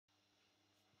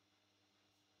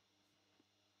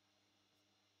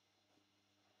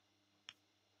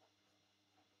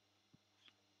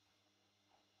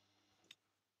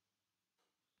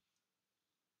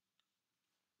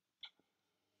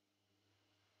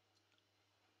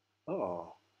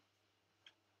Oh,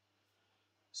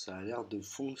 ça a l'air de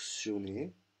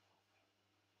fonctionner.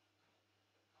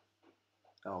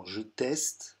 Alors je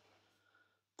teste.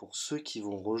 Pour ceux qui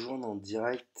vont rejoindre en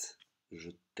direct, je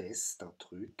teste un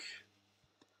truc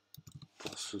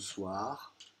pour ce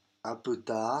soir. Un peu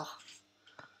tard.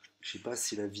 Je sais pas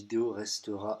si la vidéo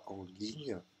restera en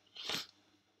ligne.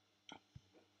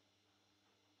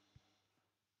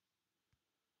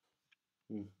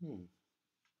 Mhm.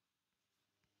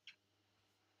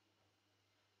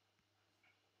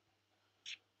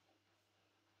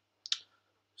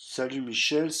 Salut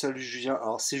Michel, salut Julien.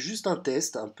 Alors c'est juste un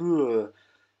test, un peu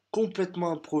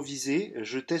complètement improvisé.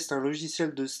 Je teste un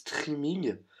logiciel de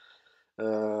streaming.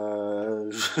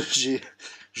 Euh, j'ai-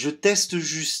 je teste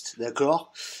juste,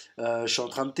 d'accord? Je suis en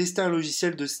train de tester un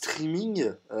logiciel de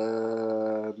streaming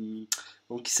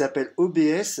donc qui s'appelle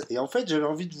OBS. Et en fait, j'avais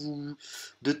envie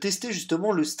de tester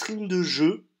justement le stream de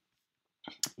jeu.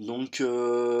 Donc,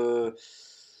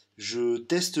 je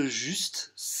teste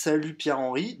juste. Salut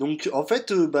Pierre-Henri. Donc, en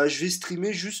fait, bah, je vais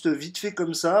streamer juste vite fait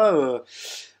comme ça.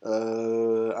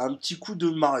 Un petit coup de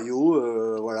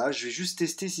Mario. Voilà, je vais juste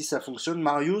tester si ça fonctionne.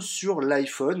 Mario sur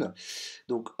l'iPhone.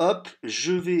 Donc, hop,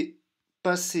 je vais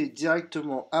passer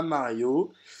directement à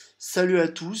Mario. Salut à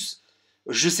tous.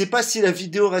 Je sais pas si la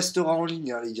vidéo restera en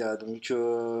ligne, hein, les gars. Donc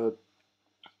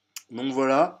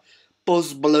voilà.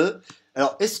 Pause bleue.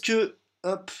 Alors,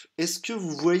 hop, est-ce que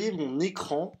vous voyez mon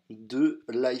écran de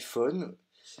l'iPhone?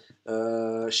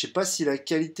 Je sais pas si la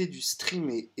qualité du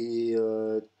stream est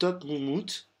top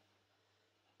moumoute.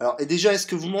 Alors, et déjà, est-ce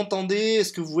que vous m'entendez?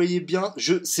 Est-ce que vous voyez bien?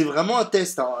 C'est vraiment un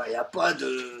test, hein. Il n'y a pas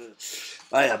de,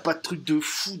 il y a pas de truc de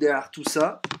fou derrière tout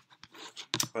ça.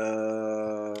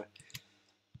 Euh,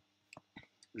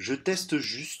 je teste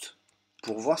juste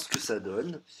pour voir ce que ça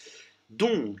donne.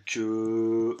 Donc,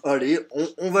 allez,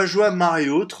 on va jouer à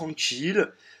Mario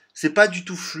tranquille. C'est pas du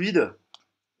tout fluide.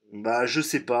 Bah, je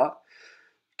sais pas.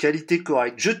 Qualité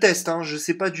correcte. Je teste, hein, je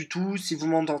sais pas du tout. Si vous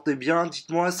m'entendez bien,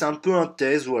 dites-moi. C'est un peu un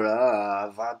test, voilà, à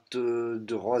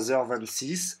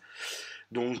 23h26.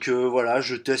 Donc voilà,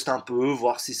 je teste un peu,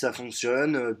 voir si ça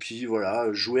fonctionne. Puis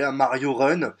voilà, jouer à Mario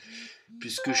Run,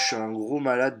 puisque je suis un gros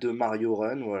malade de Mario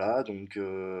Run, voilà. Donc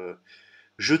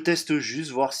je teste juste,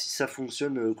 voir si ça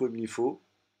fonctionne comme il faut.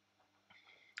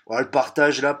 Ouais, le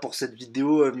partage là pour cette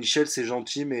vidéo, Michel, c'est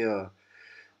gentil, mais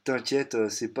t'inquiète,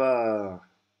 c'est pas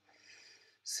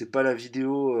la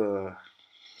vidéo.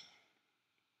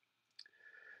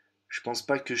 Je pense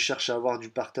pas que je cherche à avoir du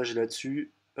partage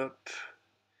là-dessus. Hop,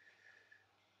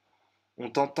 on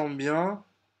t'entend bien.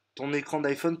 Ton écran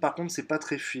d'iPhone, par contre, c'est pas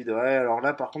très fluide. Ouais, alors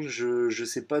là, par contre, je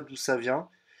sais pas d'où ça vient.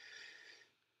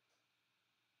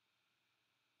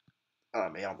 Ah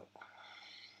merde.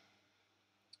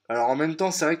 Alors en même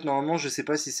temps, c'est vrai que normalement, je sais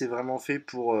pas si c'est vraiment fait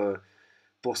pour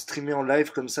streamer en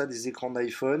live comme ça des écrans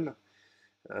d'iPhone.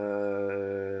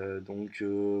 Voilà,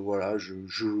 voilà,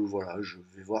 je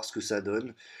vais voir ce que ça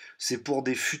donne. C'est pour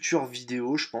des futures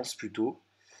vidéos, je pense plutôt.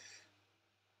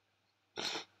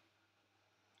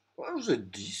 Ouais, vous êtes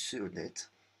 10, c'est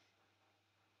honnête.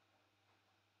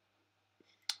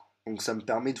 Donc ça me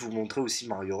permet de vous montrer aussi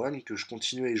Mario Run, que je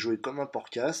continue à y jouer comme un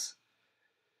porcasse.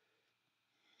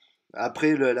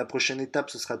 Après, la prochaine étape,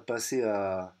 ce sera de passer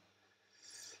à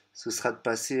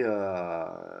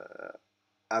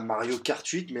Mario Kart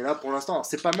 8. Mais là, pour l'instant, alors,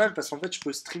 c'est pas mal parce qu'en fait, je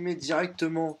peux streamer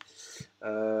directement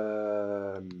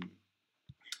euh,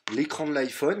 l'écran de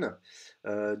l'iPhone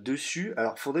dessus.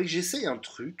 Alors, faudrait que j'essaye un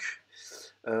truc.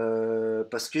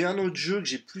 Parce qu'il y a un autre jeu que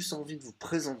j'ai plus envie de vous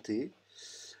présenter,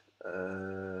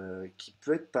 qui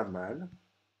peut être pas mal.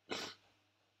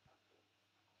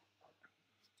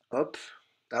 Hop.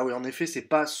 Ah oui, en effet, c'est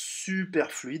pas super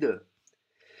fluide.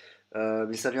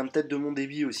 Mais ça vient peut-être de mon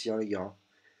débit aussi, hein, les gars.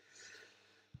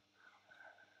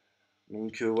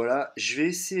 Donc voilà, je vais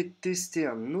essayer de tester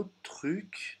un autre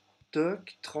truc.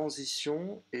 Toc,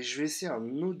 transition. Et je vais essayer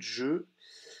un autre jeu.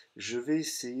 Je vais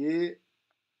essayer.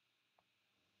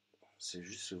 C'est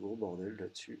juste ce gros bordel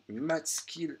là-dessus. Mad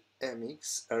Skill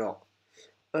MX. Alors,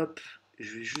 hop,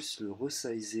 je vais juste le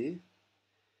resizer.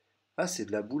 Ah, c'est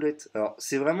de la boulette. Alors,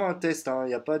 c'est vraiment un test, hein. Il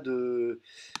n'y a pas de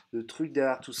truc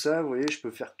derrière tout ça. Vous voyez, je peux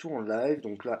faire tout en live.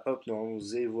 Donc là, hop, non,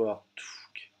 vous allez voir.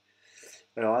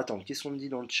 Alors, attends, qu'est-ce qu'on me dit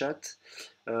dans le chat?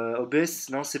 OBS,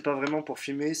 non, c'est pas vraiment pour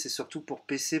filmer, c'est surtout pour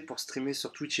PC, pour streamer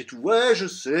sur Twitch et tout. Ouais, je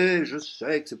sais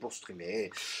que c'est pour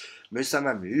streamer, mais ça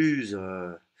m'amuse.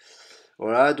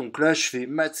 Voilà, donc là, je fais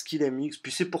Mad Skill MX,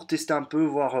 puis c'est pour tester un peu,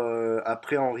 voir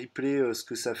après en replay ce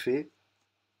que ça fait.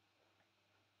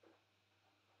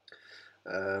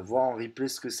 Voir en replay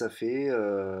ce que ça fait.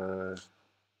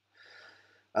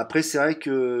 Après, c'est vrai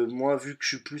que moi, vu que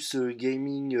je suis plus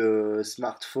gaming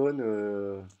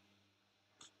smartphone,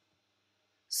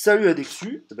 salut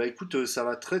Adexu, bah écoute, ça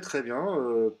va très très bien.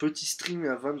 Petit stream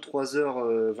à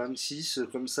 23h26,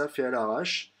 comme ça, fait à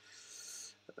l'arrache.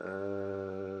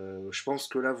 Je pense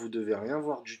que là, vous devez rien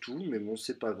voir du tout, mais bon,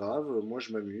 c'est pas grave, moi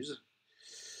je m'amuse.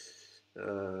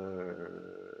 Euh,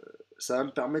 Ça va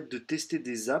me permettre de tester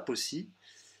des apps aussi.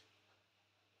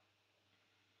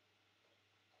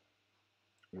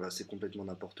 Voilà, c'est complètement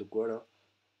n'importe quoi là.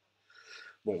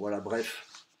 Bon, voilà, bref.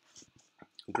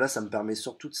 Donc là, ça me permet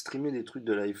surtout de streamer des trucs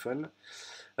de l'iPhone.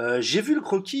 J'ai vu le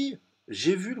croquis.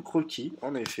 J'ai vu le croquis,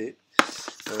 en effet.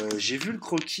 J'ai vu le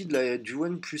croquis du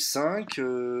OnePlus 5.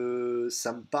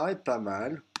 Ça me paraît pas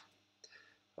mal.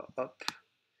 Hop.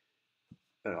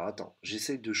 Alors attends,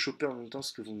 j'essaye de choper en même temps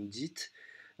ce que vous me dites.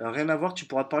 Rien à voir, tu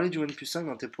pourras parler du OnePlus 5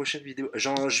 dans tes prochaines vidéos.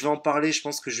 Je vais en parler, je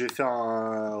pense que je vais faire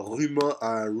un rumor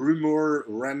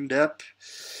roundup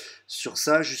sur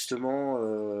ça justement.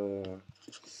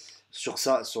 Sur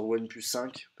ça, sur OnePlus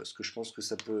 5, parce que je pense que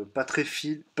ça peut pas très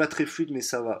fluide, mais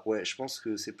ça va. Ouais, je pense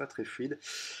que c'est pas très fluide.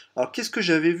 Alors, qu'est-ce que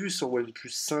j'avais vu sur OnePlus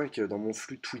 5 dans mon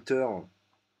flux Twitter?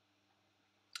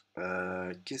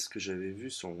 Qu'est-ce que j'avais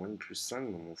vu sur OnePlus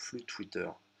 5 dans mon flux Twitter?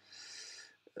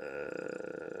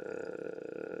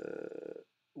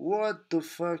 What the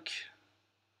fuck?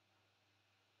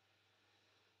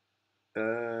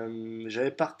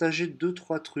 J'avais partagé deux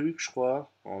trois trucs, je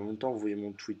crois. En même temps, vous voyez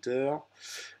mon Twitter.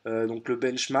 Donc le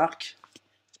benchmark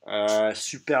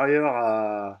supérieur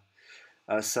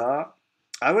à ça.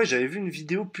 Ah ouais, j'avais vu une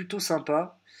vidéo plutôt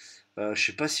sympa. Je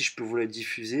sais pas si je peux vous la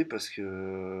diffuser parce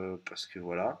que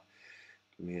voilà.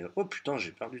 Mais oh putain,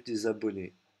 j'ai perdu des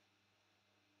abonnés.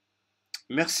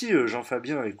 Merci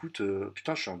Jean-Fabien. Écoute,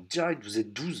 putain, je suis en direct. Vous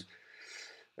êtes 12.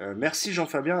 Merci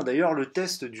Jean-Fabien. D'ailleurs, le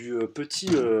test du petit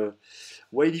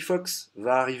Wiley Fox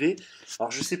va arriver.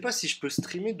 Alors, je sais pas si je peux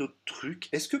streamer d'autres trucs.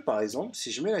 Est-ce que par exemple,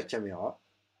 si je mets la caméra,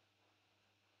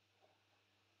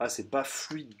 ah, c'est pas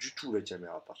fluide du tout la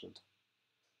caméra par contre.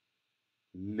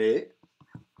 Mais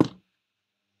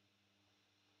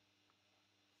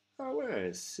ah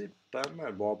ouais, c'est pas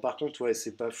mal. Bon, par contre, ouais,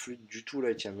 c'est pas fluide du tout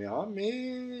la caméra, mais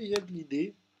il y a de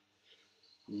l'idée.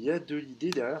 Il y a de l'idée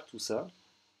derrière tout ça.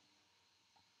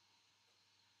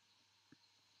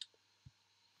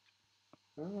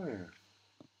 Ah ouais,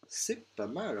 c'est pas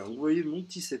mal. Alors, vous voyez mon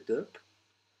petit setup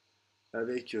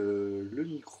avec le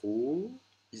micro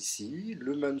ici,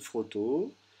 le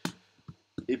Manfrotto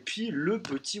et puis le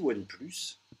petit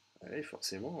OnePlus. Ouais,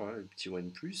 forcément, hein, le petit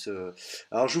OnePlus.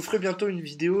 Alors, je vous ferai bientôt une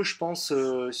vidéo, je pense,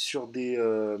 sur des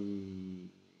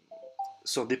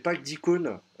packs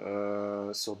d'icônes,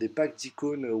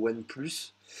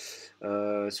 OnePlus,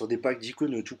 sur des packs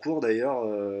d'icônes tout court d'ailleurs,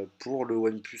 pour le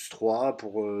OnePlus 3,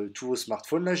 pour tous vos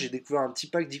smartphones. Là, j'ai découvert un petit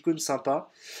pack d'icônes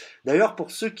sympa. D'ailleurs, pour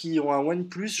ceux qui ont un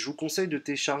OnePlus, je vous conseille de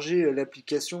télécharger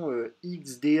l'application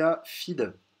XDA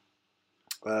Feed,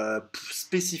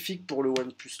 spécifique pour le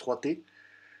OnePlus 3T,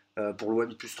 pour le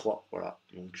OnePlus 3. Voilà,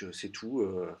 donc c'est tout,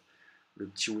 le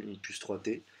petit OnePlus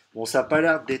 3T. Bon, ça n'a pas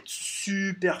l'air d'être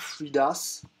super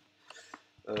fluidasse.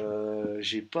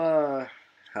 J'ai pas.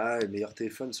 Ah, le meilleur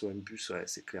téléphone sur OnePlus, ouais,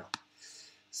 c'est clair.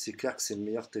 C'est clair que c'est le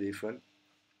meilleur téléphone.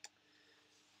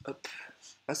 Hop.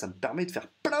 Ah, ça me permet de faire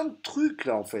plein de trucs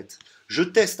là en fait. Je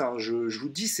teste, hein, je vous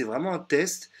dis, c'est vraiment un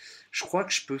test. Je crois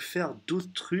que je peux faire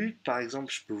d'autres trucs. Par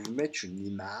exemple, je peux vous mettre une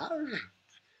image.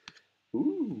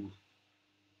 Ouh.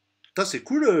 Putain, c'est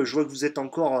cool. Je vois que vous êtes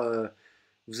encore.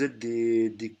 Vous êtes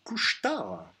des couches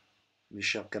tard, mes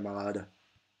chers camarades.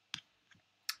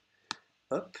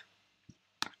 Hop.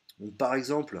 Donc, par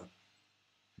exemple,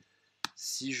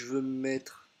 si je veux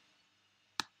mettre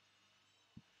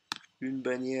une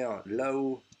bannière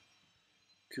là-haut,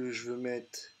 que je veux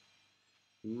mettre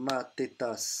ma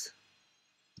tétasse.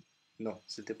 Non,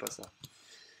 c'était pas ça.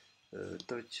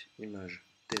 Toc, image,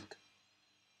 tête.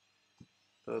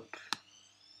 Hop.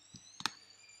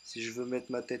 Si je veux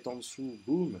mettre ma tête en dessous,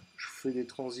 boum, je fais des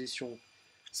transitions.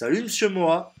 Salut Monsieur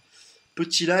Moa.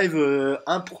 Petit live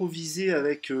improvisé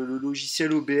avec le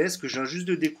logiciel OBS que je viens juste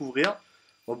de découvrir.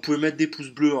 Vous pouvez mettre des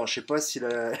pouces bleus, hein. Je sais pas si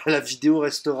la vidéo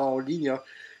restera en ligne, hein.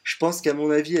 Je pense qu'à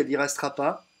mon avis, elle y restera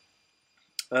pas.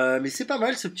 Mais c'est pas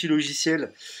mal ce petit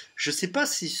logiciel. Je sais pas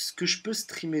si ce que je peux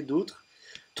streamer d'autres.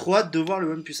 Trop hâte de voir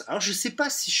le OnePlus. Alors je sais pas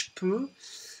si je peux.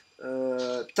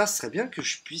 Putain, ce serait bien que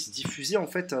je puisse diffuser en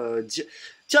fait.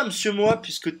 Tiens, Monsieur Moa,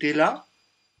 puisque tu es là,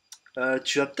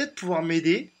 tu vas peut-être pouvoir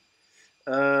m'aider.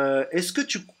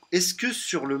 Est-ce que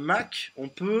sur le Mac, on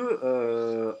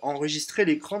peut enregistrer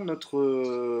l'écran de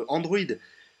notre Android?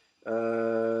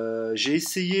 J'ai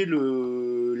essayé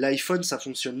l'iPhone, ça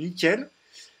fonctionne nickel.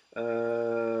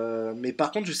 Mais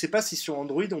par contre, je sais pas si sur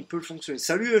Android on peut le fonctionner.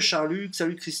 Salut Charluc,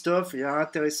 salut Christophe, il est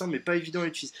intéressant mais pas évident à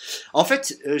utiliser. En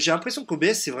fait, j'ai l'impression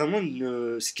qu'OBS c'est vraiment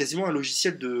c'est quasiment un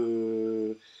logiciel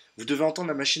de. Vous devez entendre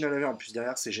la machine à laver en plus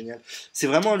derrière, c'est génial. C'est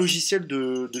vraiment un logiciel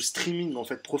de streaming en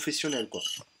fait professionnel quoi.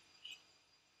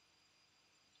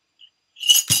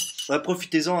 Ouais,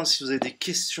 profitez-en hein, si vous avez des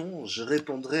questions, je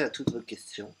répondrai à toutes vos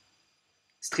questions.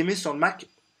 Streamer sur le Mac,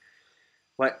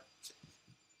 ouais.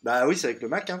 Bah oui, c'est avec le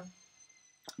Mac hein.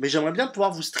 Mais j'aimerais bien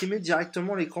pouvoir vous streamer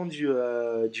directement l'écran du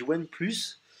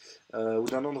OnePlus ou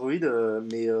d'un Android,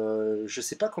 mais je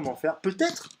sais pas comment faire.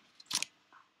 Peut-être,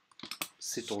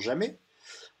 sait-on jamais.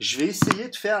 Je vais essayer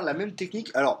de faire la même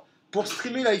technique. Alors, pour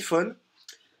streamer l'iPhone,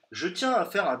 je tiens à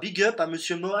faire un big up à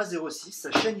Monsieur Moa06,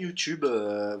 sa chaîne YouTube.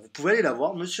 Vous pouvez aller la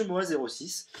voir, Monsieur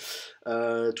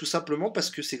Moa06. Tout simplement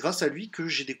parce que c'est grâce à lui que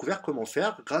j'ai découvert comment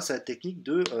faire,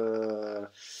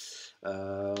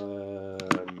 euh,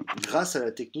 grâce à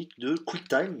la technique de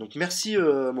QuickTime. Donc merci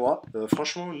moi,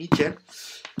 franchement nickel.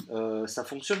 Ça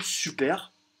fonctionne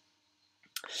super.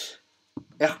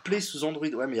 AirPlay sous Android,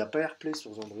 ouais mais il n'y a pas AirPlay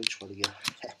sur Android je crois les gars.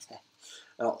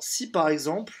 Alors si par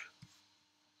exemple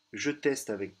je teste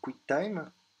avec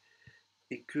QuickTime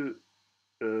et que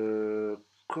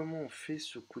comment on fait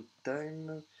sur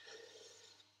QuickTime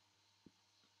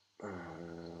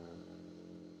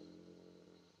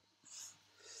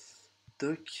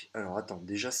Toc. Alors attends,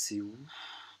 déjà c'est où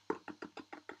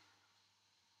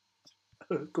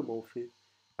comment on fait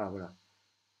Ah voilà.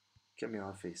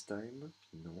 Caméra FaceTime.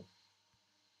 Non.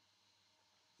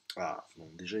 Ah bon,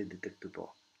 déjà il détecte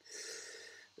pas.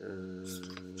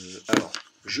 Alors,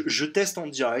 je teste en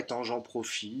direct, hein, j'en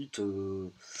profite.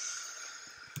 Euh,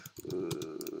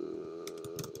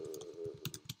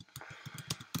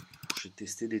 j'ai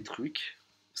testé des trucs.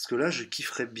 Parce que là, je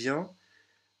kifferais bien.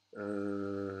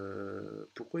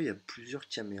 Pourquoi il y a plusieurs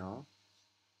caméras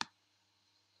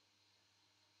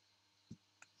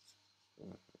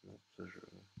non, ça je...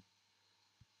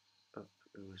 Hop,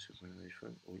 supprimer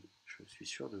l'iPhone. Oui, je suis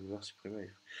sûr de vouloir supprimer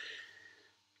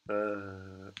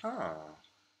l'iPhone. Ah.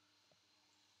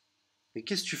 Mais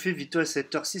qu'est-ce que tu fais, Vito, à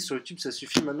 7h06 sur YouTube? Ça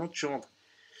suffit maintenant que tu rentres.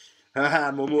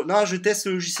 Ah, Momo. Non, je teste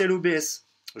le logiciel OBS.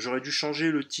 J'aurais dû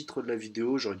changer le titre de la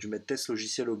vidéo. J'aurais dû mettre test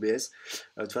logiciel OBS.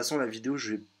 De toute façon, la vidéo,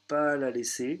 je vais pas la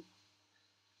laisser.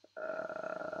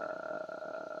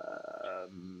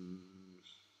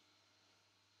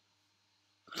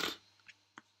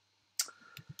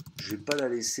 Je vais pas la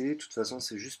laisser. De toute façon,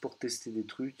 c'est juste pour tester des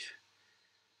trucs.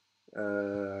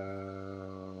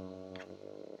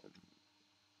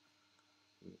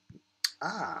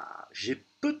 Ah, j'ai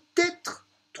peut-être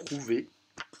trouvé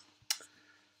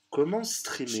comment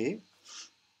streamer.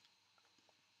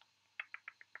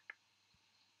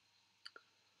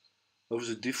 Oh,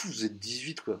 vous êtes des fous, vous êtes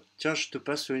 18 quoi. Tiens, je te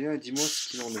passe le lien et dis-moi ce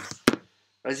qu'il en est.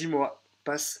 Vas-y, moi,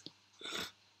 passe.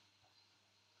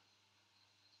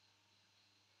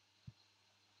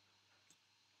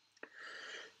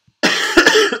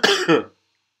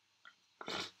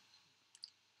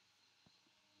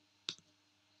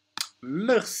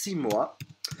 Merci, moi.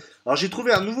 Alors, j'ai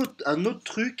trouvé un autre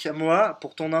truc à moi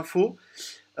pour ton info.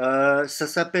 Ça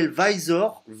s'appelle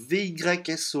Visor,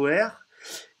 VYSOR.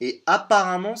 Et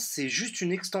apparemment, c'est juste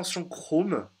une extension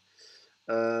Chrome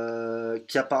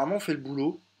qui apparemment fait le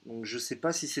boulot. Donc, je sais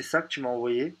pas si c'est ça que tu m'as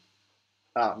envoyé.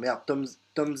 Ah merde,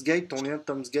 Tom's Guide, ton lien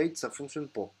Tom's Guide, ça fonctionne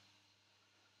pas.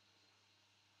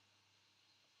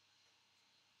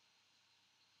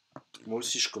 Moi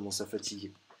aussi, je commence à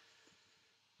fatiguer.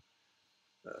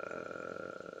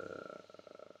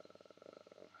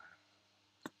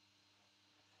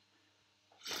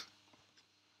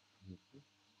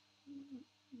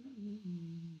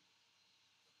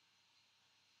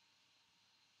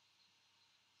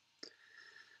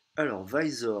 Alors,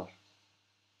 Visor,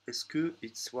 est-ce que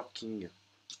it's working?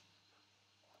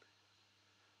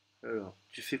 Alors,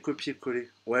 tu fais copier-coller.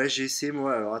 Ouais, j'ai essayé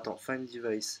moi. Alors, attends, find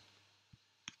device.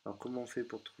 Alors, comment on fait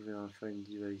pour trouver un find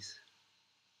device?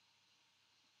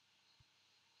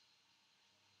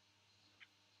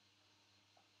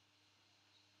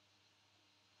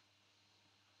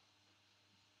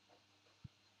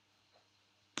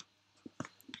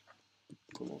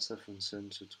 Comment ça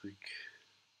fonctionne ce truc?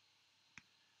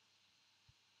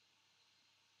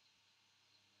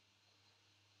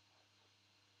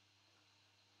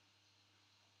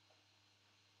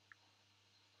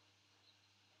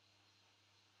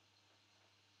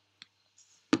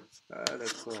 Ah,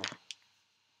 d'accord.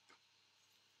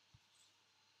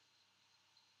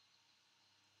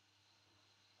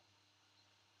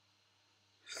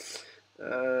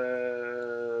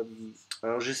 Euh,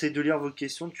 Alors, j'essaie de lire vos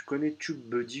questions. Tu connais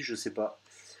TubeBuddy, je sais pas.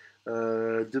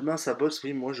 Demain ça bosse,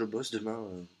 oui, moi je bosse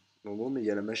demain. Bon, mais il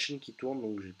y a la machine qui tourne,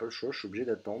 donc j'ai pas le choix, je suis obligé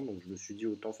d'attendre, donc je me suis dit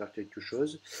autant faire quelque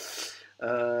chose.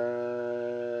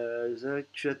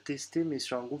 Tu as testé, mais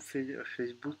sur un groupe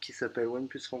Facebook qui s'appelle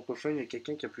OnePlus Francophone, il y a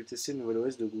quelqu'un qui a pu tester le nouvel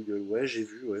OS de Google. Ouais, j'ai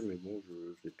vu, ouais, mais bon,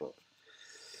 je sais pas.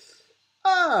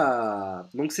 Ah!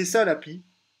 Donc c'est ça l'appli,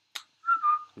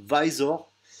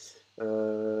 Visor.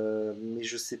 Mais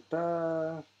je sais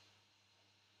pas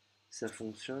si ça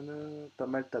fonctionne. Pas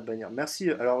mal ta bannière.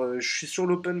 Merci. Alors, je suis sur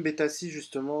l'Open Beta 6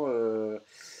 justement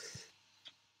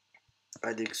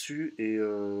à Dexu et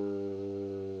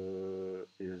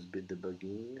USB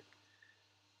debugging.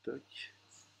 Toc.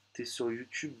 T'es sur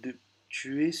YouTube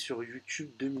Tu es sur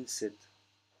YouTube 2007.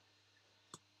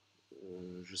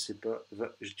 Je sais pas.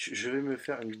 Je vais me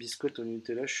faire une biscotte au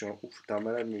Nutella. Je suis un ouf. T'es un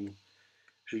malade, mais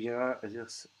je gagnerai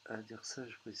à dire ça,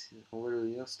 je précise. Envoie le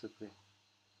lien, s'il te plaît.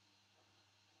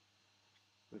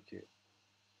 Ok.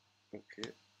 Ok.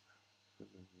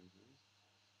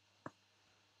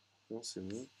 Non, c'est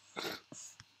bon.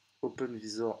 Open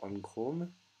Visor on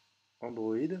Chrome.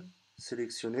 Android.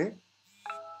 Sélectionné.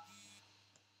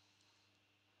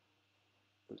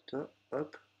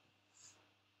 Hop.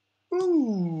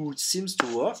 Ouh, it seems to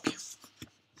work.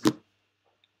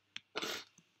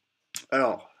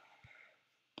 Alors.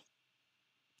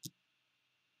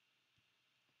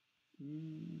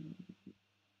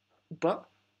 Ou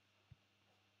pas.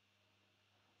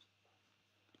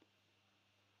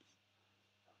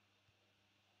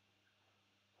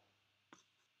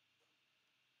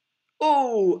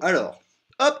 Oh, alors.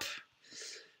 Hop.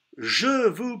 Je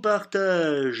vous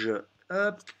partage.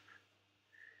 Hop.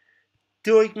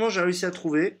 Théoriquement, j'ai réussi à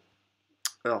trouver.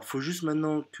 Alors, faut juste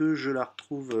maintenant que je la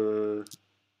retrouve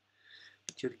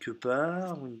quelque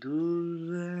part.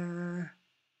 Windows.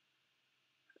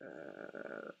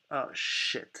 Ah,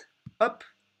 shit. Hop.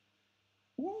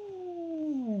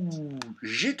 Ouh,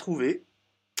 j'ai trouvé.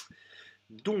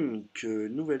 Donc,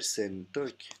 nouvelle scène.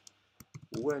 Toc.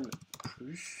 One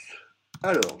plus.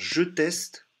 Alors, je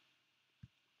teste.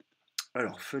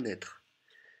 Alors, fenêtre.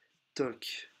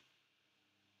 Toc.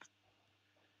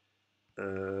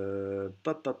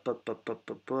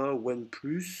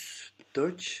 OnePlus,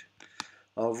 toc.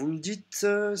 Alors vous me dites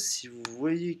si vous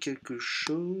voyez quelque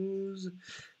chose.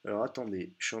 Alors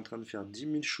attendez, je suis en train de faire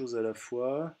 10 000 choses à la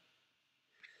fois.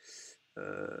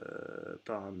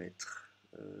 Paramètres,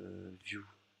 view,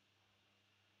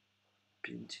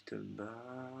 pin title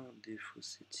bar, défaut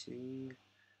setting,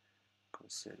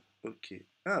 cancel. Ok.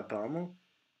 Ah apparemment.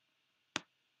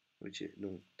 Ok,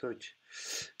 donc toc.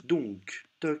 Donc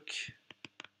toc.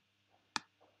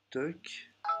 Toc.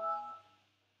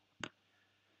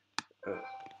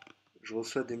 Je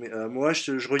reçois moi,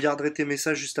 je regarderai tes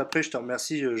messages juste après. Je te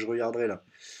remercie. Je regarderai là.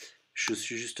 Je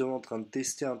suis justement en train de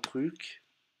tester un truc.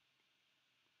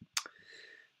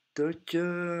 Toc.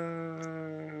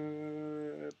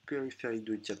 Périphérique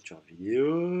de capture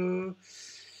vidéo.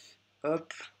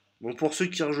 Hop. Bon, pour ceux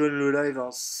qui rejoignent le live,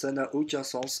 hein, ça n'a aucun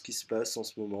sens ce qui se passe en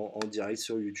ce moment en direct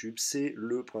sur YouTube. C'est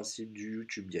le principe du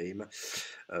YouTube Game.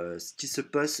 Ce qui se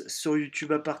passe sur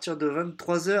YouTube à partir de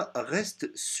 23h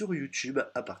reste sur YouTube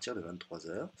à partir de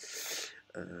 23h.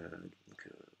 Donc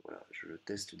voilà, je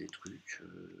teste des trucs.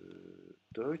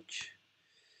 Toc.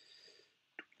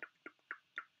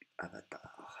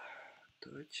 Avatar.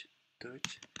 Toc.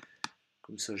 Toc.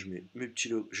 Comme ça, je mets mes petits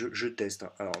lots. Je teste.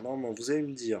 Hein. Alors, normalement, vous allez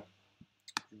me dire,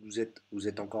 vous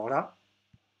êtes encore là?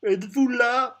 Êtes-vous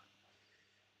là?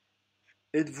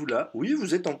 Êtes-vous là? Oui,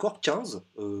 vous êtes encore 15.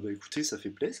 Bah écoutez, ça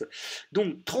fait plaisir.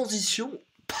 Donc, transition.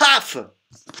 Paf!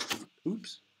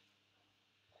 Oups.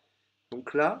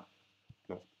 Donc là,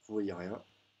 non, vous voyez rien.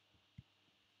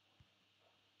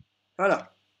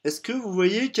 Voilà. Est-ce que vous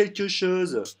voyez quelque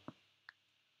chose?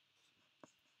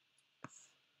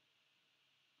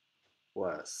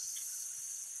 Voilà.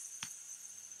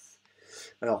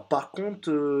 Alors, par contre,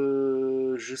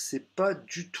 je sais pas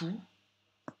du tout.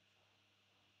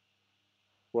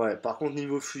 Ouais, par contre,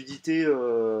 niveau fluidité,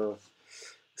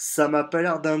 ça m'a pas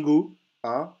l'air dingo.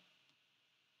 Hein.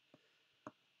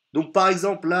 Donc, par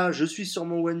exemple, là, je suis sur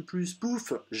mon OnePlus,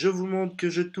 pouf, je vous montre que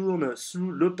je tourne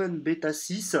sous l'Open Beta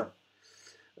 6.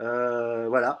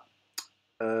 Voilà.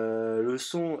 Le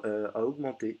son a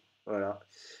augmenté. Voilà.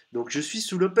 Donc, je suis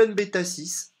sous l'Open Beta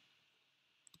 6.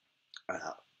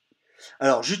 Voilà.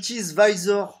 Alors, j'utilise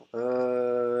Visor.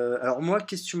 Alors, moi,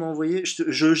 qu'est-ce que tu m'as envoyé?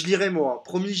 Je lirai, moi. Hein.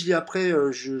 Promis, je lis après.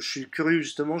 Je suis curieux,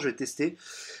 justement. Je vais tester.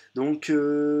 Donc,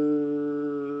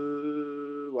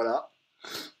 voilà.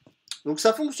 Donc,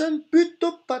 ça fonctionne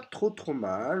plutôt pas trop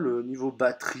mal. Niveau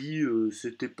batterie,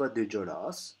 c'était pas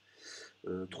dégueulasse.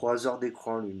 3 heures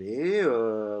d'écran allumé,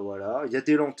 voilà. Il y a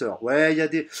des lenteurs. Ouais, il y a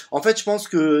des. En fait, je pense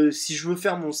que si je veux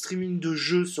faire mon streaming de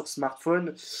jeux sur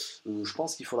smartphone, je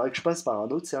pense qu'il faudrait que je passe par un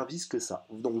autre service que ça.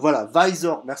 Donc voilà,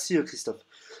 Visor. Merci Christophe.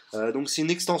 Donc c'est une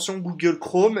extension Google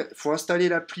Chrome. Il faut installer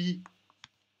l'appli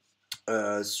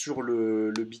sur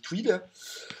le Bitwheel,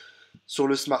 sur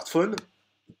le smartphone.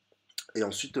 Et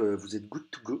ensuite, vous êtes good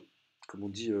to go, comme on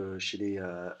dit chez les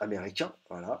Américains.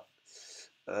 Voilà.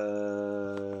 Euh,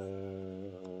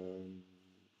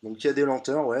 Donc il y a des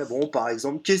lenteurs, ouais. Bon, par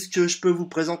exemple, qu'est-ce que je peux vous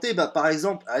présenter? Bah, par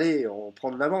exemple, allez, on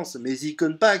prend de l'avance, mes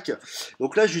icon pack.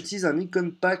 Donc là, j'utilise un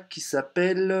icon pack qui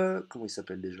s'appelle. Comment il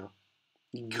s'appelle déjà?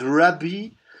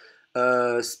 Grabby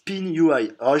Spin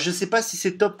UI. Alors, je sais pas si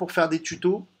c'est top pour faire des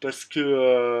tutos, parce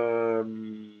que.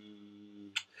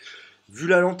 Vu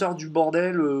la lenteur du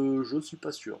bordel, je suis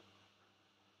pas sûr.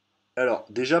 Alors,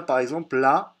 déjà, par exemple,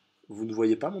 là, vous ne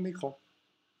voyez pas mon écran.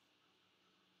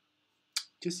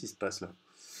 Qu'est-ce qui se passe là?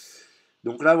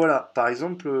 Donc là, voilà, par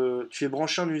exemple, tu es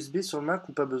branché en USB sur le Mac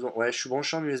ou pas besoin? Ouais, je suis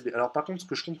branché en USB. Alors par contre, ce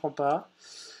que je comprends pas,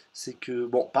 c'est que,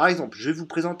 bon, par exemple, je vais vous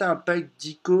présenter un pack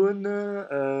d'icônes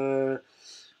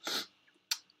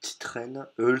qui traîne.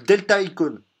 Le Delta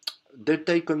Icon.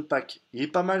 Delta Icon Pack. Il est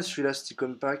pas mal celui-là, cet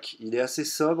Icon Pack. Il est assez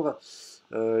sobre.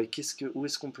 Où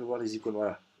est-ce qu'on peut voir les icônes?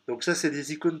 Voilà. Donc ça, c'est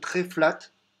des icônes très flat.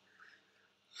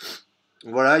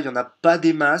 Voilà, il n'y en a pas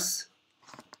des masses.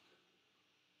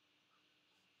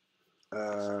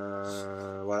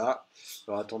 Voilà.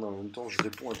 Alors attendez, en même temps, je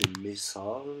réponds à des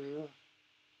messages.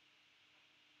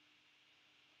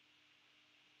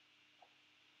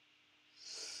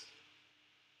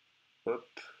 Hop.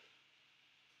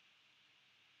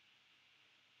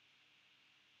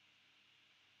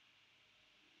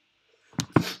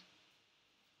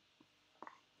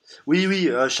 Oui, oui,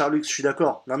 Charlux, je suis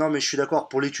d'accord. Non, non, mais je suis d'accord.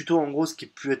 Pour les tutos, en gros, ce qui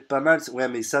peut être pas mal, ouais,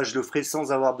 mais ça, je le ferai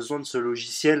sans avoir besoin de ce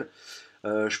logiciel.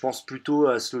 Je pense plutôt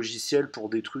à ce logiciel pour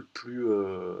des trucs plus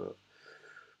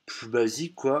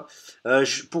basiques, quoi.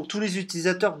 Pour tous les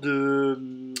utilisateurs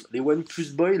de les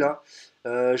OnePlus Boy, là,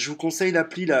 je vous conseille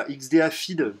l'appli, la XDA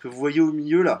Feed, que vous voyez au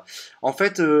milieu, là. En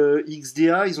fait,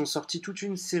 XDA, ils ont sorti toute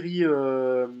une série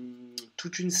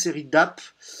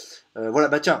d'apps. Voilà,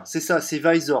 bah tiens, c'est ça, c'est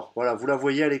Visor. Voilà, vous la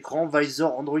voyez à l'écran,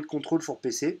 Visor Android Control for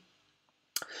PC.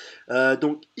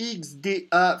 Donc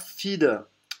XDA Feed.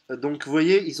 Donc vous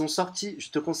voyez, ils ont sorti, je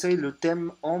te conseille le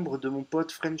thème Ambre de mon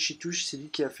pote Frenchy Touche, c'est lui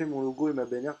qui a fait mon logo et ma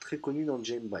bannière très connue dans le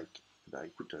Jamebike. Bah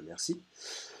écoute, merci.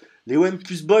 Les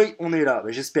OnePlus Boy, on est là,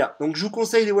 bah, j'espère. Donc je vous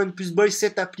conseille les OnePlus Boy,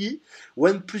 cette appli.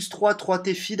 OnePlus 3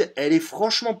 3T Feed, elle est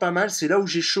franchement pas mal. C'est là où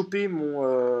j'ai chopé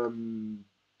mon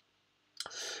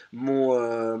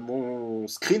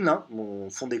screen, là, mon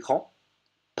fond d'écran.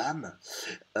 Bam.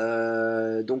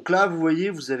 Donc là, vous voyez,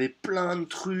 vous avez plein de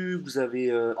trucs. Vous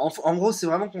avez, en gros, c'est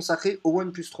vraiment consacré au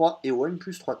OnePlus 3 et au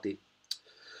OnePlus 3T.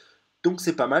 Donc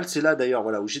c'est pas mal. C'est là d'ailleurs,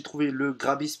 voilà, où j'ai trouvé le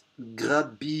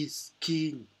Grabby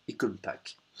Skin Icon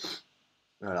Pack.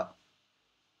 Voilà.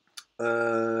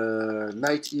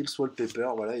 Night Hills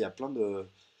Wallpaper. Voilà, il y a plein de.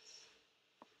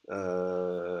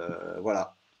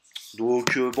 Voilà.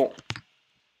 Donc bon.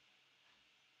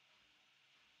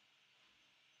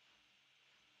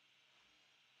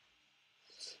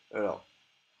 Alors,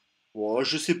 bon,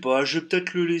 je sais pas, je vais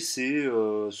peut-être le laisser,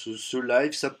 ce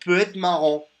live, ça peut être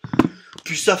marrant.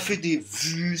 Puis ça fait des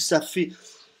vues, ça fait.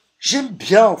 J'aime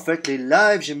bien en fait les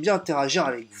lives, j'aime bien interagir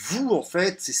avec vous en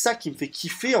fait. C'est ça qui me fait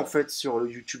kiffer en fait sur le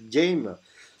YouTube Game.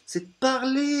 C'est de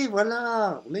parler,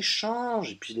 voilà, on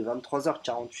échange. Et puis les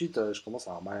 23h48, je commence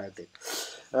à avoir mal à la tête.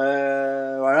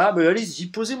 Voilà, bah allez-y,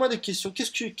 posez-moi des questions.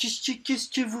 Qu'est-ce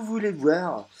que vous voulez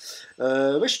voir?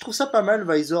 Ouais, je trouve ça pas mal,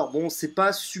 Visor. Bon, c'est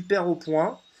pas super au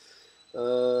point,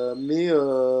 mais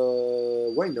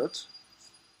why not?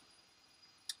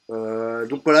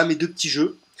 Donc voilà mes deux petits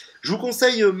jeux. Je vous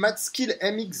conseille Matskill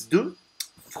MX2.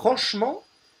 Franchement,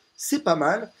 c'est pas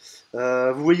mal.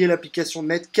 Vous voyez l'application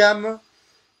Netcam.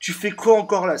 Tu fais quoi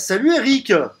encore là? Salut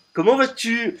Eric, comment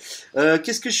vas-tu?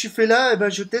 Qu'est-ce que je fais là? Eh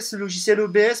ben, je teste le logiciel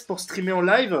OBS pour streamer en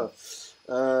live.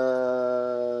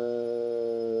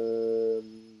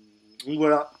 Donc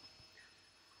voilà.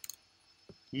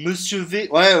 Monsieur V.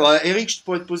 Ouais, ouais, Eric, je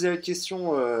pourrais te poser la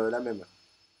question la même.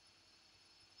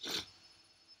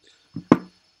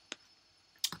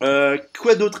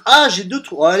 Quoi d'autre? Ah, j'ai deux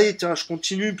trucs. Oh, allez, tiens, je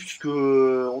continue puisque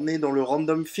on est dans le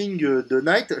random thing de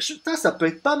Night. Putain, ça peut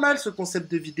être pas mal ce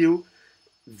concept de vidéo.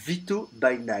 Vito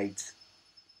by Night.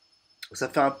 Ça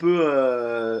fait un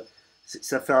peu,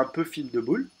 ça fait un peu film de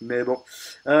boule, mais bon.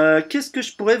 Qu'est-ce que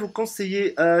je pourrais vous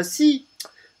conseiller? Si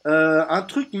un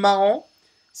truc marrant.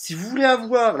 Si vous voulez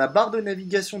avoir la barre de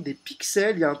navigation des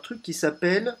pixels, il y a un truc qui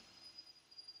s'appelle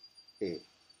et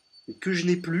que je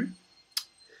n'ai plus,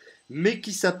 mais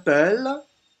qui s'appelle...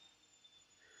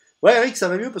 Ouais, Eric, ça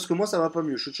va mieux parce que moi, ça va pas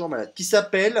mieux. Je suis toujours malade. Qui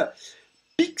s'appelle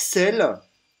Pixel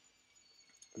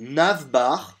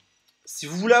Navbar. Si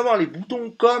vous voulez avoir les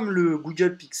boutons comme le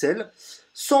Google Pixel,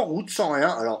 sans route, sans rien.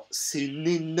 Alors, c'est une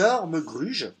énorme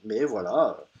gruge, mais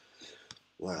voilà.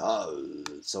 Voilà,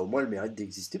 ça a au moins le mérite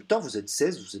d'exister. Putain, vous êtes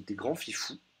 16, vous êtes des grands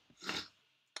fifous.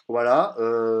 Voilà.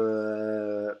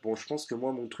 Bon, je pense que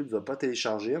moi, mon truc va pas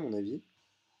télécharger, à mon avis.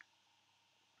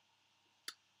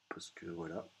 Parce que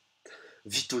voilà.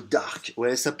 Vito Dark.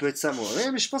 Ouais, ça peut être ça, moi.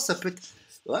 Ouais, mais je pense que ça peut être.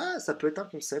 Ouais, ça peut être un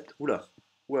concept. Oula.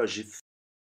 Oula, j'ai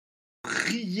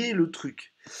vrillé le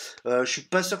truc. Je suis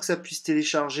pas sûr que ça puisse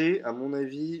télécharger, à mon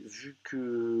avis, vu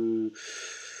que.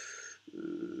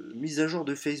 Mise à jour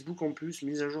de Facebook en plus,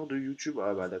 mise à jour de YouTube.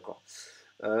 Ah bah d'accord.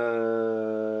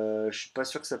 Je suis pas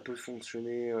sûr que ça peut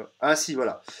fonctionner. Ah si,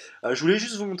 voilà. Je voulais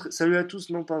juste vous montrer. Salut à tous,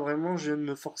 non pas vraiment, je viens de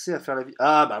me forcer à faire la vie.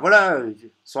 Ah bah voilà,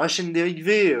 sur la chaîne d'Eric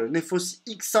V, Nefos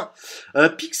X1.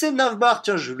 Pixel Navbar,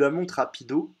 tiens, je vous la montre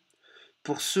rapido.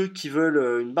 Pour ceux qui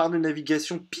veulent une barre de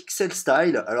navigation Pixel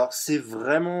Style, alors c'est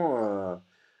vraiment...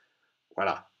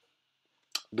 voilà.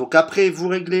 Donc après, vous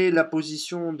réglez la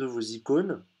position de vos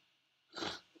icônes.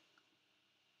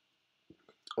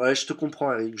 Ouais, je te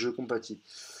comprends, Eric, je compatis.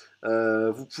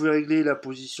 Vous pouvez régler la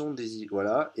position des...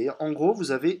 Voilà. Et en gros,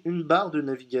 vous avez une barre de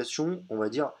navigation, on va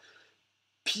dire,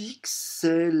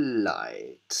 pixelite.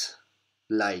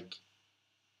 Like.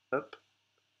 Hop.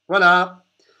 Voilà.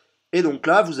 Et donc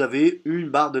là, vous avez une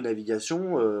barre de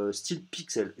navigation style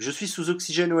pixel. Je suis sous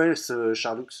Oxygen OS,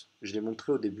 Charlux. Je l'ai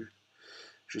montré au début.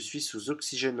 Je suis sous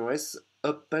Oxygen OS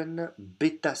Open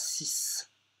Beta 6.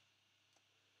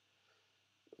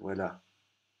 Voilà.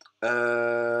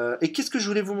 Et qu'est-ce que je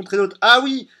voulais vous montrer d'autre? Ah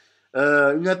oui,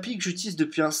 une appli que j'utilise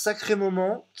depuis un sacré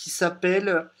moment qui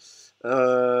s'appelle...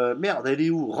 merde, elle est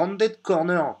où? Rounded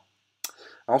Corner.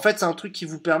 En fait, c'est un truc qui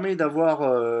vous permet d'avoir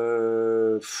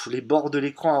les bords de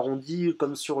l'écran arrondis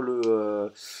comme sur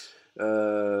le...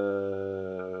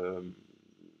 euh,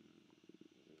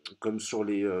 comme sur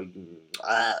les LG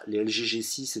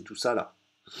G6 et tout ça là.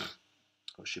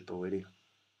 Je sais pas où elle est.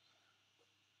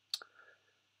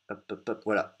 Hop, hop, hop,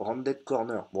 voilà, Rounded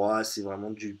Corner. Bon, ouais, c'est vraiment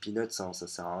du peanut, ça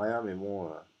sert à rien, mais bon,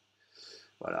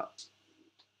 voilà.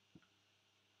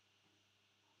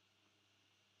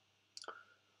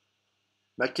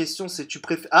 Ma question c'est tu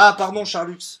préfères... Ah, pardon,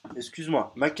 Charlux,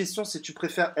 excuse-moi. Ma question c'est tu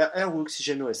préfères RR ou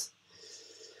Oxygen OS?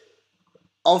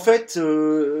 En fait,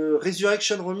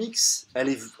 Resurrection Remix, elle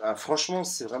est... franchement,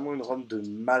 c'est vraiment une ROM de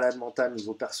malade mental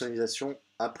niveau personnalisation.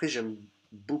 Après, j'aime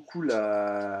beaucoup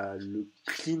le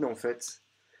clean, en fait,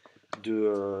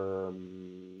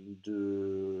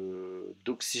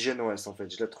 d'Oxygen OS, en fait.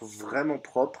 Je la trouve vraiment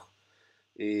propre.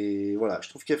 Et voilà, je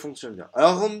trouve qu'elle fonctionne bien.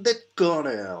 Alors, Rounded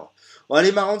Corner. Bon, elle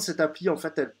est marrante cette appli, en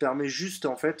fait, elle permet juste,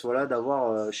 en fait, voilà,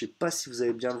 d'avoir, je sais pas si vous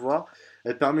allez bien le voir,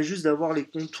 elle permet juste d'avoir les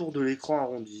contours de l'écran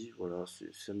arrondis. Voilà,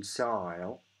 ça ne sert à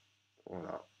rien.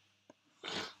 Voilà.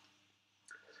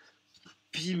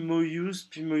 Pimoyus,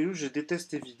 je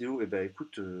déteste tes vidéos. Eh ben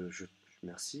écoute,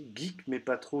 merci. Geek, mais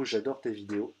pas trop, j'adore tes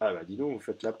vidéos. Ah bah dis donc, vous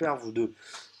faites la paire, vous deux.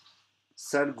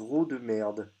 Sale gros de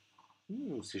merde.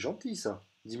 C'est gentil ça.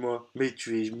 Dis-moi. Mais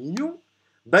tu es mignon.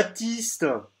 Baptiste.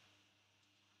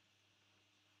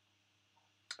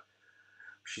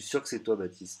 Je suis sûr que c'est toi,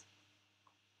 Baptiste.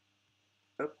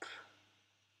 Hop.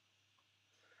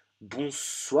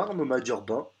 Bonsoir, nomade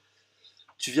urbain.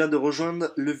 Tu viens de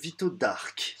rejoindre le Vito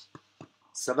Dark.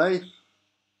 Ça va?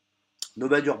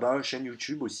 Nomade urbain, chaîne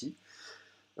YouTube aussi.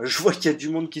 Je vois qu'il y a du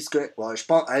monde qui se connaît. Bon, je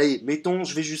pense, allez, mettons,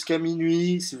 je vais jusqu'à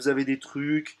minuit. Si vous avez des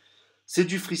trucs, c'est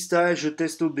du freestyle. Je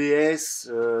teste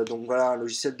OBS, donc voilà, un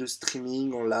logiciel de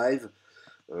streaming en live.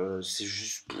 C'est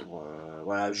juste pour,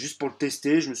 voilà, juste pour le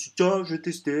tester. Je me suis dit, tiens, je vais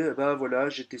tester. Et bah voilà,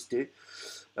 j'ai testé.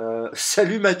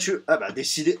 Salut Mathieu. Ah bah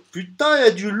décidé. Putain, il y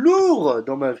a du lourd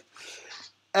dans ma vie.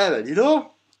 Ah bah dis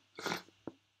donc.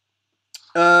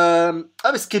 Ah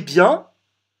bah ce qui est bien,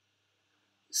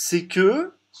 c'est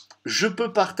que je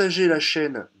peux partager la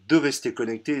chaîne de Rester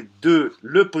Connecté de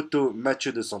le poteau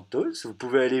Mathieu de Santos. Vous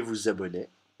pouvez aller vous abonner.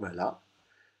 Voilà.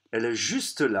 Elle est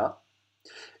juste là.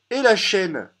 Et la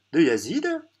chaîne de Yazid,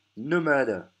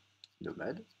 Nomade.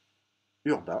 Nomade.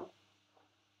 Urbain.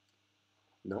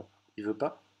 Non, il veut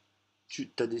pas. Tu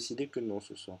t'as décidé que non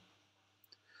ce soir.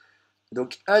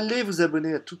 Donc allez vous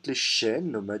abonner à toutes les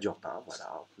chaînes Nomade Urbain.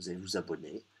 Voilà, vous allez vous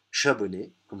abonner. Je suis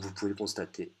abonné, comme vous pouvez le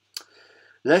constater.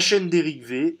 La chaîne d'Eric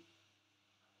V.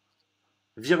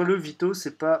 Vire-le, Vito,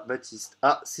 c'est pas Baptiste.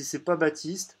 Ah, si c'est pas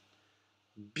Baptiste,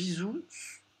 bisous,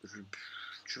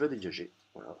 tu vas dégager.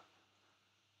 Voilà.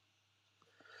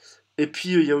 Et puis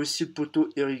il y a aussi le poteau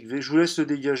Eric V. Je vous laisse le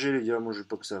dégager les gars, moi j'ai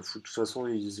pas que ça à foutre. De toute façon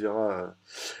il se verra.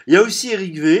 Il y a aussi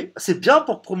Eric V. C'est bien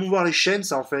pour promouvoir les chaînes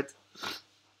ça en fait.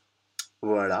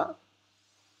 Voilà.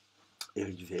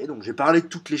 Eric V. Donc j'ai parlé de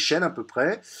toutes les chaînes à peu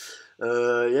près.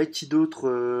 Il y a qui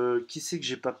d'autre qui c'est que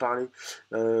j'ai pas parlé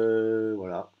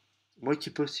Voilà. Moi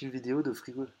qui poste une vidéo de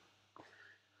frigo.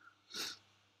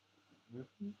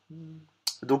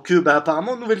 Donc bah,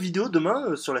 apparemment nouvelle vidéo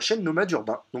demain sur la chaîne Nomade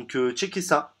Urbain. Donc checkez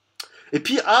ça. Et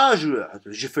puis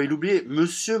j'ai failli l'oublier,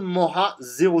 Monsieur Mora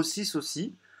 06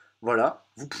 aussi. Voilà,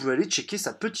 vous pouvez aller checker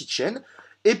sa petite chaîne.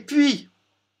 Et puis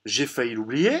j'ai failli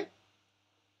l'oublier.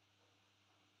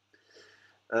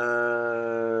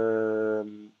 Euh,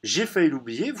 j'ai failli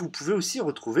l'oublier. Vous pouvez aussi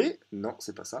retrouver. Non,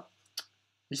 c'est pas ça.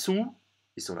 Ils sont où?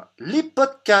 Ils sont là. Les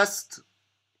podcasts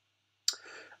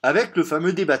avec le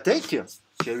fameux débat tech qui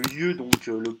a eu lieu donc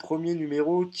le premier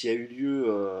numéro qui a eu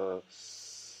lieu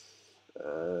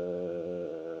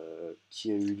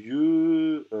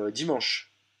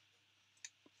dimanche.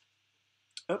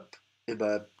 Hop. Et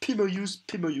bah Pimoyus,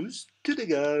 tu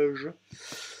dégages.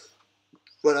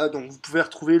 Voilà, donc vous pouvez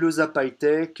retrouver le Zap High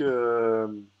Tech,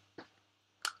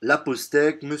 la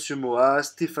Postech, Monsieur Moa,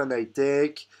 Stéphane High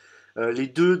Tech, les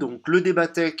deux, donc le débat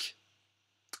tech.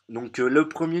 Donc le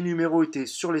premier numéro était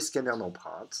sur les scanners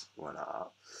d'empreintes,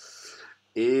 voilà.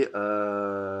 Et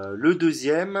le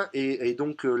deuxième est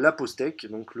donc la Postech,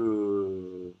 donc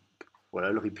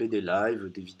voilà, le replay des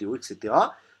lives, des vidéos, etc.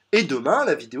 Et demain,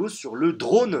 la vidéo sur le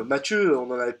drone. Mathieu,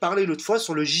 on en avait parlé l'autre fois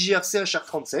sur le JRC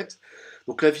HR37.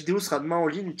 Donc la vidéo sera demain en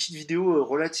ligne, une petite vidéo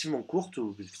relativement courte,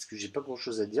 parce que j'ai pas grand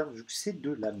chose à dire, vu que c'est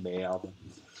de la merde.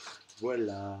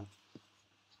 Voilà.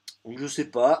 Donc je sais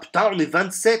pas. Putain, on est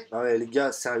 27. Ah ouais, les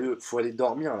gars, sérieux, faut aller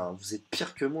dormir là. Vous êtes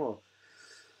pire que moi.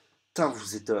 Putain,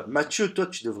 vous êtes. Mathieu, toi,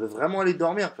 tu devrais vraiment aller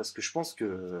dormir parce que je pense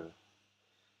que.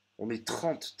 On est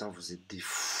 30. Putain, vous êtes des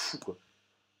fous, quoi.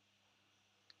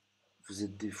 Vous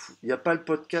êtes des fous. Il n'y a pas le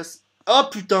podcast. Oh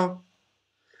putain!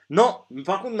 Non,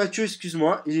 par contre, Mathieu,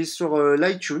 excuse-moi, il est sur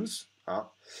l'iTunes. Hein.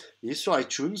 Il est sur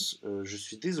iTunes. Je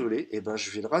suis désolé. Et ben, je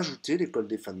vais le rajouter, l'école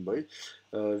des fanboys.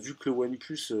 Vu que le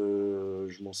OnePlus,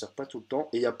 je m'en sers pas tout le temps.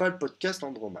 Et il n'y a pas le podcast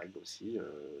Andromag aussi.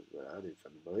 Voilà, des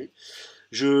fanboys.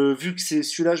 Vu que c'est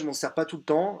celui-là, je m'en sers pas tout le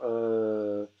temps.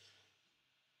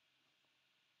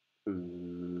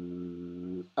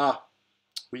 Ah,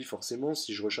 oui, forcément,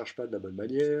 si je recherche pas de la bonne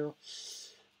manière.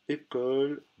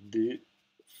 École des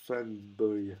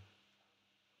fanboys.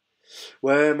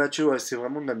 Ouais, Mathieu, ouais, c'est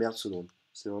vraiment de la merde ce drone.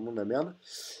 C'est vraiment de la merde.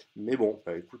 Mais bon,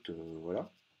 bah écoute,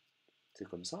 voilà. C'est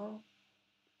comme ça. Hein.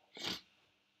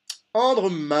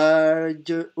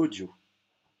 Andromag Audio.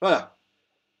 Voilà.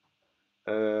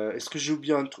 Est-ce que j'ai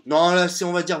oublié un truc? Non, là, c'est,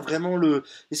 on va dire vraiment le.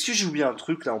 Est-ce que j'ai oublié un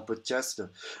truc là en podcast?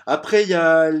 Après, il y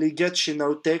a les gars de chez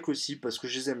Nowtech aussi, parce que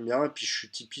je les aime bien, et puis je suis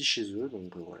Tipeee chez eux,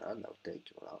 donc voilà,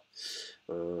 Nowtech, voilà.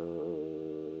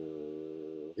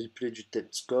 Replay du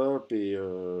Tetscope et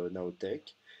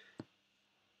Nowtech.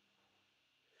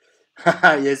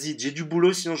 Haha, Yazid, j'ai du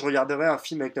boulot, sinon je regarderais un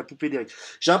film avec la poupée d'Eric.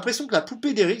 J'ai l'impression que la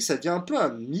poupée d'Eric, ça devient un peu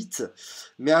un mythe,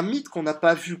 mais un mythe qu'on n'a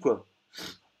pas vu, quoi.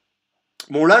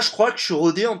 Bon, là, je crois que je suis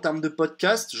rodé en termes de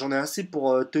podcast. J'en ai assez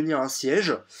pour tenir un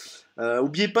siège.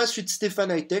 Oubliez pas celui de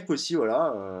Stéphane Hightech aussi,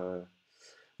 voilà.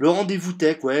 Le rendez-vous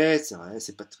tech, ouais, c'est vrai,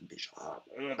 c'est pas très déjà.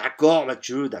 Bon, d'accord,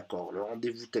 Mathieu, d'accord. Le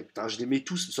rendez-vous tech. Putain, je les mets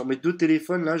tous sur mes deux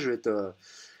téléphones, là, je vais être.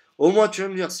 Au moins, tu vas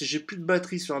me dire, si j'ai plus de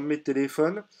batterie sur un de mes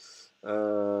téléphones.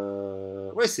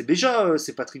 Ouais, c'est Béja,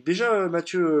 c'est Patrick Béja,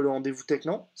 Mathieu, le rendez-vous tech,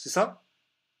 non? C'est ça?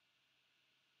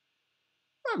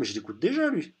 Ah, mais je l'écoute déjà,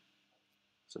 lui.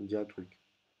 Ça me dit un truc.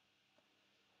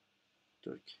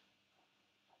 Toc.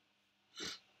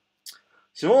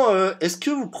 Sinon, est-ce que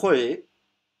vous croyez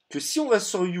que si on va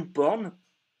sur YouPorn.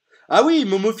 Ah oui,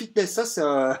 Momo Fitness, ça c'est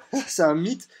un, c'est un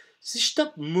mythe. Si je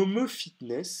tape Momo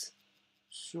Fitness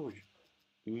sur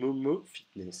Momo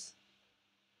Fitness,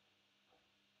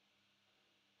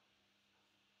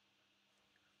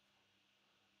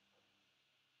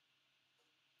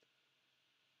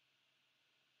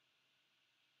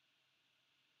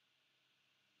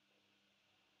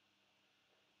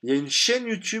 il y a une chaîne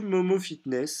YouTube Momo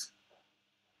Fitness.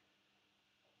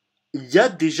 Il y a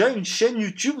déjà une chaîne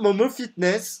YouTube Momo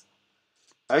Fitness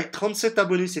avec 37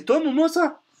 abonnés. C'est toi, Momo,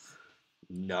 ça?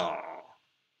 Non,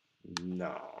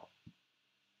 non.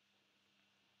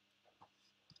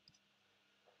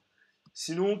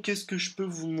 Sinon, qu'est-ce que je peux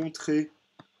vous montrer?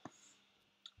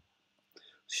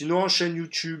 Sinon, chaîne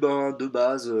YouTube hein, de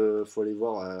base, faut aller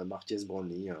voir Marquez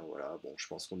Brownlee. Hein, voilà, bon, je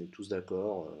pense qu'on est tous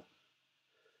d'accord.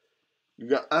 Il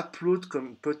y a Upload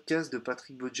comme podcast de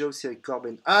Patrick Bodja aussi avec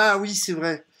Corben. Ah oui, c'est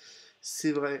vrai.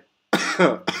 C'est vrai.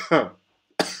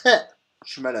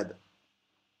 Je suis malade.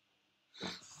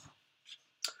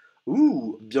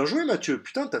 Ouh, bien joué Mathieu.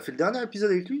 Putain, t'as fait le dernier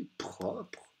épisode avec lui.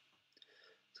 Propre.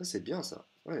 Ça, c'est bien ça.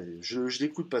 Ouais, je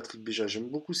l'écoute Patrick Béja. J'aime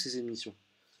beaucoup ses émissions.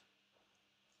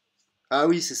 Ah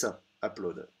oui, c'est ça.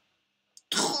 Upload.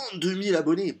 32 000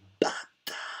 abonnés. Bah,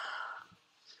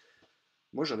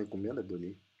 moi, j'en ai combien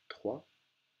d'abonnés? 3.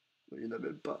 Il n'y en a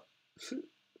même pas.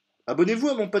 Abonnez-vous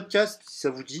à mon podcast si ça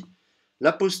vous dit.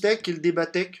 La Postec et le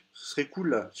Débatec. Ce serait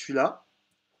cool là. Celui-là.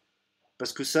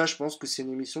 Parce que ça, je pense que c'est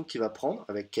une émission qui va prendre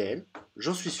avec KL.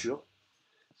 J'en suis sûr.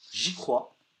 J'y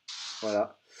crois.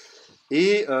 Voilà.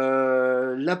 Et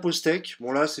la Postec,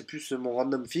 bon là c'est plus mon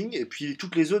random thing, et puis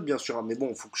toutes les autres bien sûr, hein. Mais bon,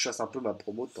 il faut que je chasse un peu ma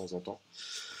promo de temps en temps.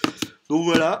 Donc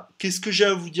voilà, qu'est-ce que j'ai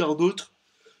à vous dire d'autre?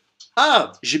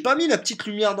 Ah, j'ai pas mis la petite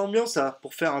lumière d'ambiance là,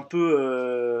 pour faire un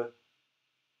peu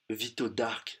Vito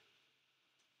Dark.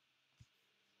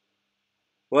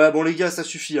 Ouais bon les gars, ça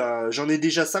suffit, hein. J'en ai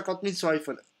déjà 50 000 sur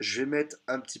iPhone. Je vais mettre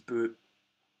un petit peu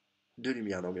de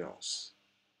lumière d'ambiance.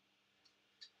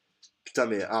 Putain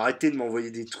mais arrêtez de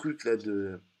m'envoyer des trucs là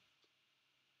de...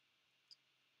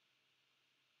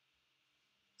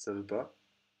 Ça veut pas.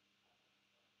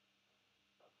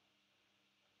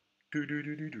 Du, du,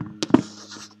 du, du,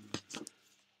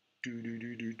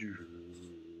 du.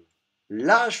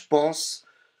 Là, je pense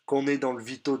qu'on est dans le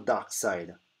Vito Dark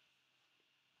Side.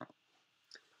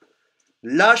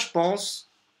 Là, je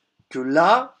pense que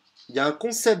là, il y a un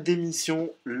concept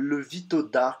d'émission, le Vito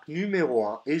Dark numéro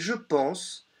 1. Et je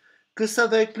pense que ça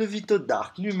va être le Vito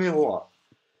Dark numéro 1.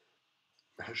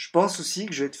 Je pense aussi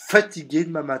que je vais être fatigué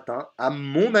demain matin, à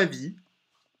mon avis.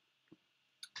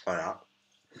 Voilà.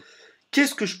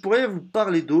 Qu'est-ce que je pourrais vous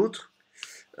parler d'autre?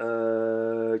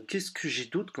 Qu'est-ce que j'ai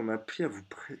d'autre comme appli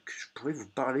que je pourrais vous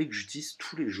parler que j'utilise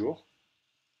tous les jours?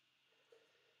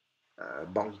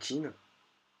 Banking.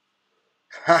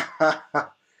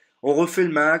 On refait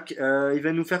le Mac. Il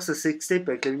va nous faire sa sextape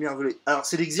avec la lumière volée. Alors,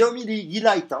 c'est les Xiaomi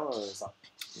Light, hein, ça.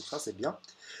 Donc, ça, c'est bien.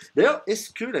 D'ailleurs,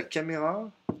 est-ce que la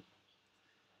caméra.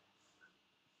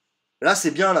 Là,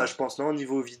 c'est bien, là, je pense, non? Au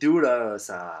niveau vidéo, là,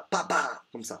 ça. Papa!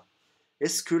 Comme ça.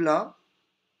 Est-ce que là.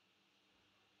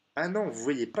 Ah non, vous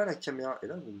voyez pas la caméra. Et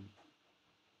là, vous.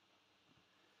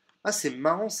 Ah, c'est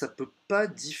marrant, ça peut pas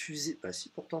diffuser. Bah, si,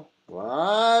 pourtant.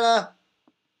 Voilà!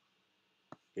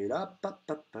 Et là,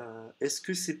 papa. Est-ce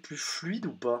que c'est plus fluide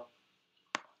ou pas?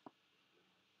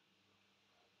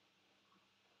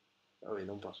 Ah oui,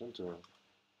 non, par contre.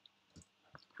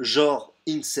 Genre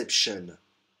Inception.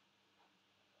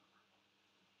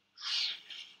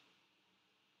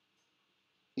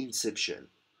 Inception.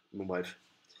 Bon, bref.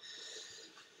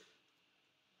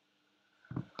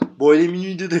 Bon, il est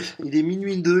minuit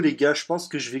 2, les gars. Je pense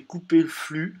que je vais couper le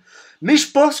flux. Mais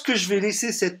je pense que je vais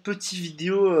laisser cette petite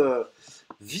vidéo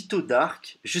Vito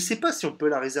Dark. Je sais pas si on peut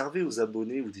la réserver aux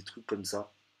abonnés ou des trucs comme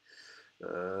ça.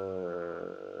 Euh,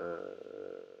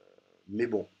 Mais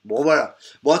bon, bon voilà.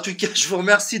 Bon en tout cas, je vous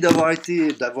remercie d'avoir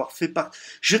fait part.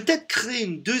 Je vais peut-être créer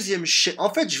une deuxième chaîne.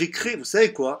 En fait, je vais créer, vous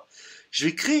savez quoi? Je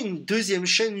vais créer une deuxième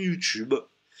chaîne YouTube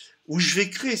où je vais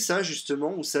créer ça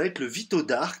justement, où ça va être le Vito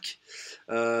Dark.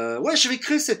 Ouais, je vais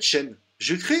créer cette chaîne.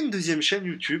 Je vais créer une deuxième chaîne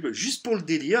YouTube juste pour le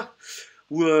délire,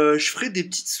 où je ferai des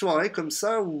petites soirées comme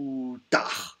ça, ou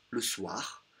tard le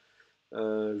soir,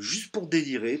 juste pour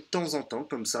délirer de temps en temps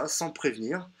comme ça, sans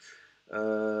prévenir.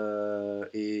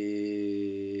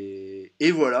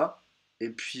 Et voilà. Et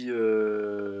puis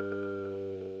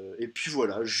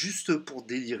voilà, juste pour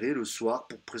délirer le soir,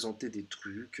 pour présenter des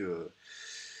trucs.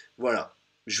 Voilà.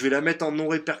 Je vais la mettre en non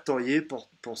répertorié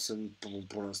pour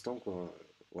l'instant, quoi.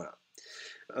 Voilà.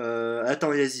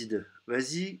 Attends, Yazid,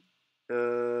 vas-y.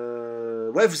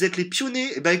 Ouais, vous êtes les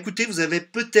pionniers. Eh ben, écoutez, vous avez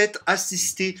peut-être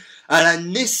assisté à la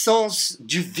naissance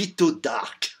du Vito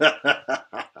Dark.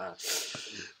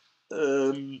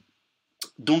 Euh,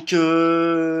 donc,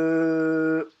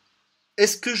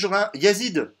 est-ce que j'aurai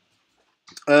Yazid,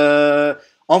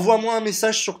 envoie-moi un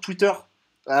message sur Twitter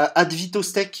à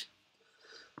 @vitostech.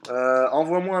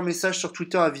 Envoie-moi un message sur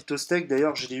Twitter à Vitostech.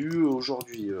 D'ailleurs, je l'ai eu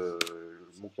aujourd'hui,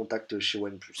 mon contact chez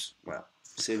OnePlus. Voilà,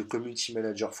 c'est le Community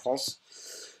Manager France.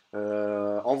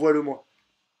 Envoie-le-moi.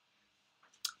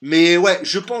 Mais ouais,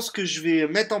 je pense que je vais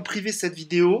mettre en privé cette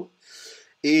vidéo.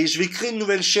 Et je vais créer une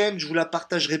nouvelle chaîne, je vous la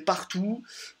partagerai partout,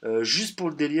 juste pour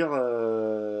le délire.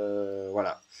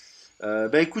 Voilà.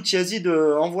 Bah écoute Yazid,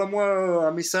 envoie-moi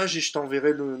un message et je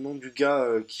t'enverrai le nom du gars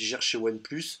qui gère chez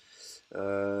OnePlus.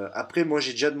 Après, moi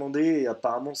j'ai déjà demandé et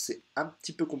apparemment c'est un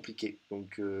petit peu compliqué.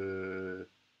 Donc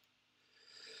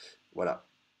voilà.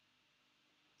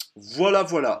 Voilà,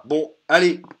 voilà. Bon,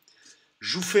 allez,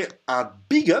 je vous fais un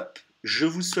big up je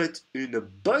vous souhaite une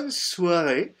bonne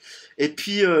soirée. Et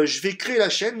puis, je vais créer la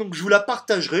chaîne, donc je vous la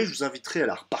partagerai. Je vous inviterai à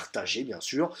la repartager, bien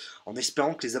sûr, en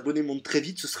espérant que les abonnés montent très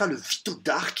vite. Ce sera le Vito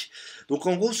Dark. Donc,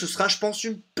 en gros, ce sera, je pense,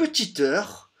 une petite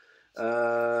heure.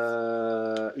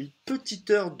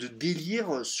 De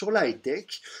délire sur la high-tech.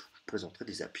 Je vous présenterai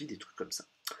des applis, des trucs comme ça.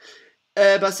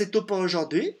 Eh ben, c'est tout pour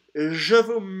aujourd'hui. Je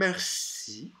vous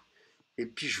remercie. Et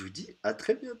puis, je vous dis à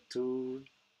très bientôt.